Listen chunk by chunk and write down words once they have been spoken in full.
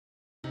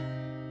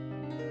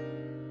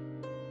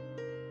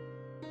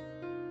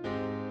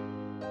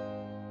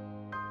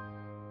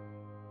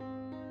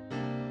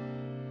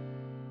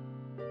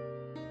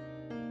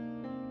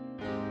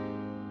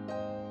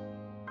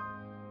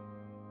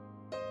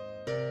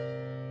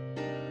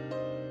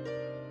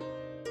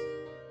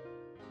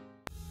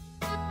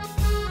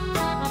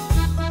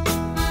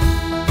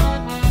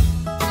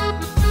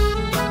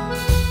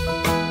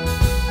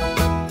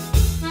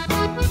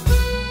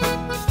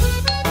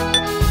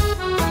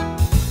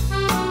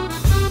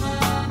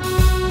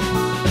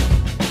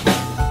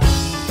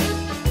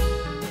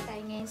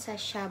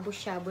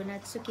shabu-shabu na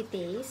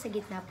Tsuketai sa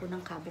gitna po ng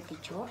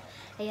Kabukicho.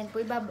 Ayan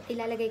po,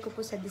 ilalagay ko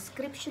po sa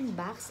description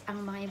box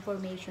ang mga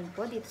information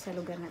po dito sa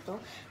lugar na to.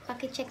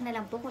 Paki-check na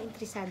lang po kung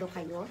interesado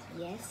kayo.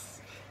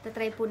 Yes.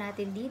 Tatry po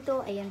natin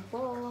dito. Ayan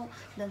po.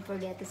 Don't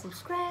forget to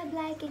subscribe,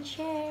 like, and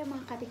share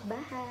mga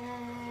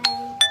kapitbahay.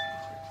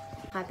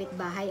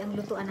 Kapitbahay, ang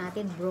lutuan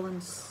natin,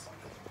 bronze.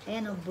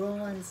 Ayan o,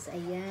 bronze.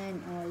 Ayan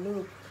o,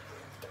 look.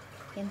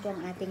 Yan po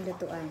ang ating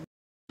lutuan.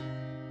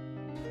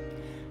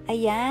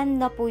 Ayan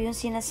na po yung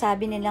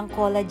sinasabi nilang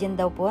collagen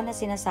daw po na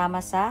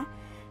sinasama sa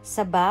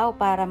sabaw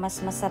para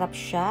mas masarap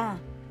siya.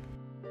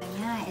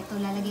 Ayan, ito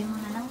lalagay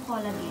muna ng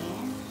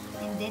collagen.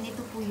 And then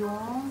ito po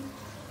yung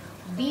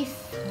beef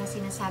na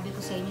sinasabi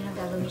ko sa inyo na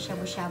gagawin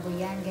shabu-shabu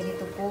yan.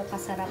 Ganito po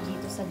kasarap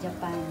dito sa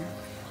Japan.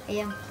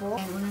 Ayan po.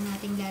 Ayan, una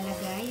nating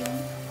lalagay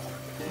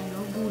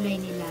yung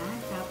gulay nila.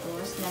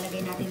 Tapos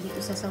lalagay natin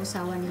dito sa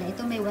sausawan nila.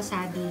 Ito may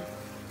wasabi.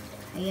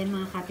 Ayan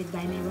mga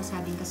kapitbahay, may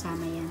wasabi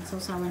kasama yan.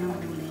 Sausawan ng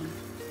gulay.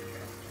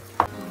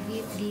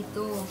 Beef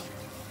dito.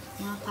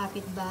 Mga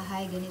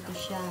kapitbahay, ganito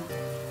siya.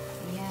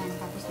 Ayan.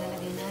 Tapos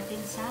lalagay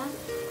natin sa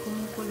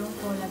kumukulong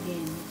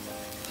collagen.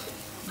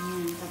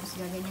 Ayan.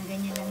 Tapos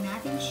gaganyan-ganyan lang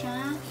natin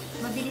siya.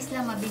 Mabilis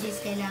lang, mabilis.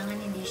 Kailangan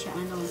hindi siya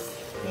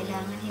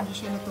kailangan hindi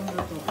siya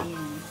lutong-luto.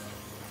 Ayan.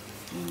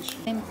 Ayan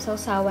siya.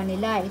 Sausawan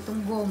nila,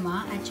 itong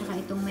goma at saka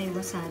itong may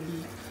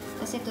wasabi.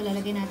 Kasi ito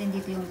lalagay natin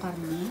dito yung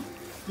karne.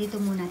 Dito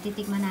muna,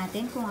 titikman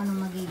natin kung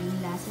anong magiging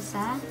lasa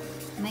sa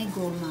may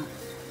goma.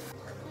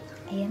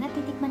 Ayan na,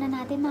 titikman na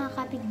natin mga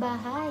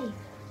kapitbahay.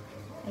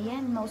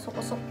 Ayan,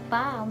 mausok-usok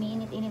pa.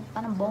 Umiinit-init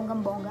pa ng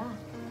bonggang-bongga.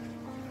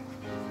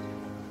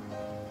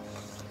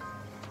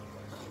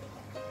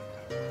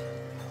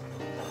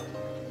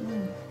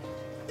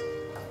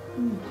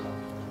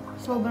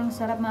 Sobrang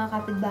sarap mga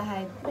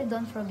kapitbahay. But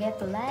don't forget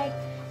to like,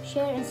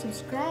 share, and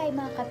subscribe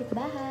mga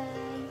kapitbahay.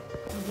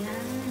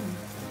 Ayan.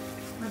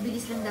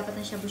 Mabilis lang dapat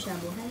ng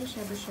shabu-shabu. Hi,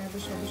 shabu-shabu,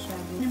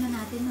 shabu-shabu. Naman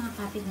natin mga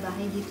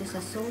kapitbahay dito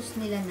sa sauce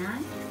nila na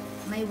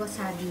may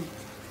wasabi.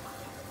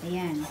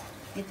 Ayan.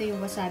 Ito yung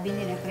wasabi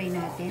nila. Try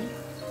natin.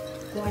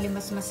 Kung alin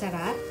mas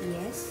masarap.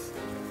 Yes.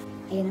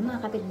 Ayan na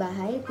mga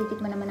kapitbahay.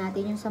 Titikman naman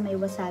natin yung sa may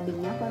wasabi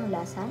niya. Kung anong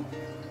lasa.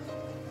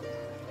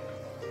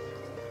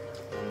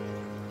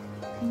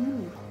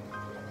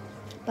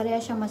 Pareha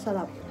siyang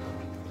masarap.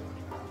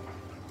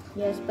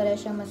 Yes, pareha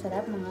siyang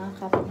masarap mga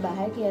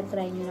kapitbahay. Kaya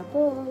try nyo na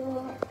po.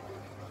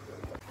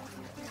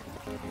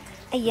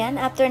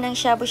 Ayan, after ng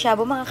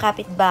shabu-shabu mga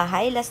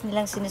kapitbahay, last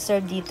nilang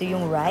siniserve dito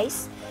yung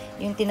rice.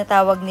 Yung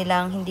tinatawag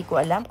nilang, hindi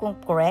ko alam kung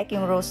correct,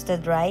 yung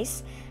roasted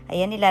rice.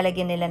 Ayan,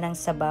 nilalagyan nila ng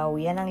sabaw.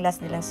 Yan ang last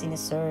nilang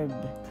siniserve.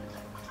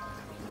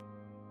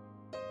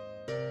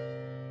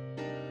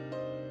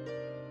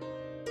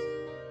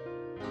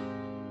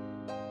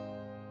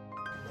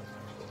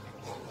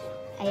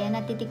 Ayan,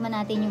 natitikman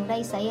natin yung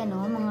rice. Ayan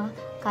o, mga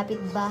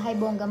kapitbahay,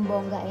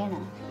 bonggang-bongga. Ayan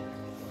o.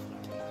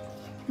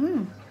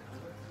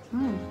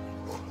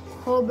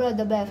 Cobra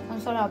the best. Ang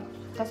sarap.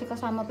 Kasi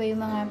kasama pa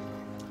yung mga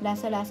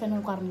lasa-lasa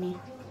ng karne.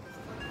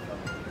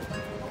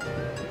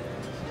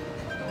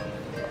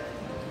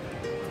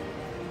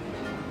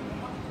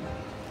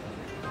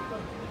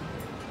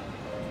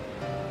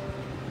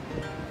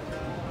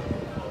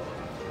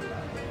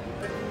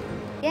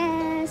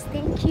 Yes,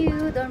 thank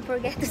you. Don't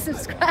forget to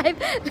subscribe,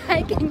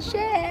 like, and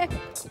share.